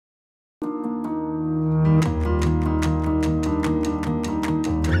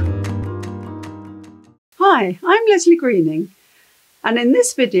Hi, I'm Lesley Greening, and in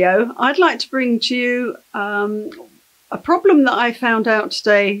this video I'd like to bring to you a problem that I found out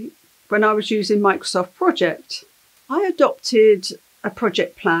today when I was using Microsoft Project. I adopted a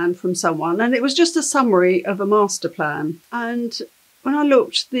project plan from someone, and it was just a summary of a master plan, and when I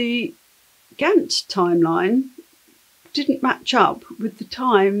looked, the Gantt timeline didn't match up with the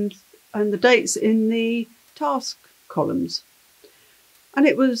times and the dates in the task columns. And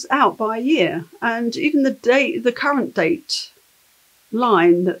it was out by a year, and even the current date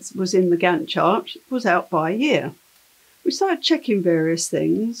line that was in the Gantt chart was out by a year. We started checking various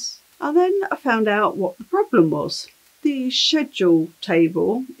things, and then I found out what the problem was. The schedule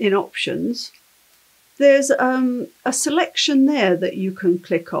table in options, there's a selection there that you can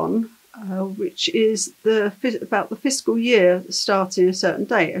click on, which is about the fiscal year starting a certain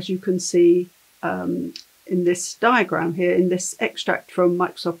date, as you can see in this diagram here, in this extract from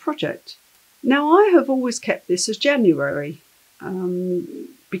Microsoft Project. Now, I have always kept this as January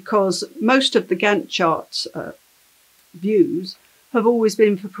because most of the Gantt chart views have always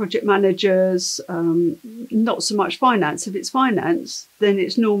been for project managers, not so much finance. If it's finance, then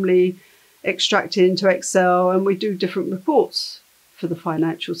it's normally extracted into Excel, and we do different reports for the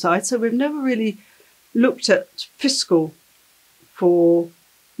financial side. So we've never really looked at fiscal for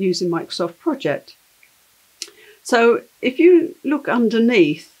using Microsoft Project. So if you look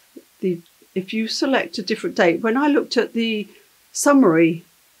underneath, if you select a different date, when I looked at the summary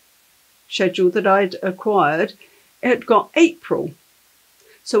schedule that I'd acquired, it had got April.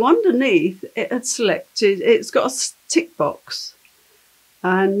 So underneath it had selected, it's got a tick box,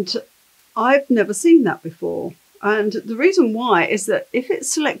 and I've never seen that before. And the reason why is that if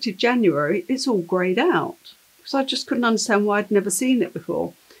it's selected January, it's all greyed out. So I just couldn't understand why I'd never seen it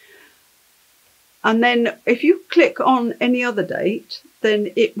before. And then if you click on any other date,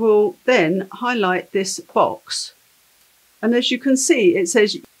 then it will then highlight this box. And as you can see, it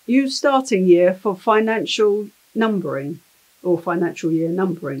says use starting year for financial numbering or financial year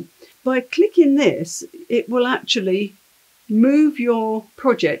numbering. By clicking this, it will actually move your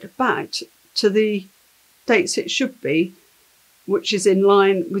project back to the dates it should be, which is in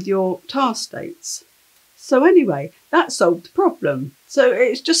line with your task dates. So anyway, that solved the problem. So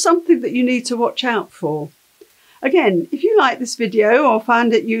it's just something that you need to watch out for. Again, if you like this video or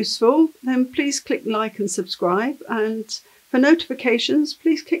found it useful, then please click like and subscribe. And for notifications,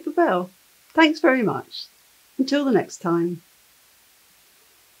 please click the bell. Thanks very much. Until the next time.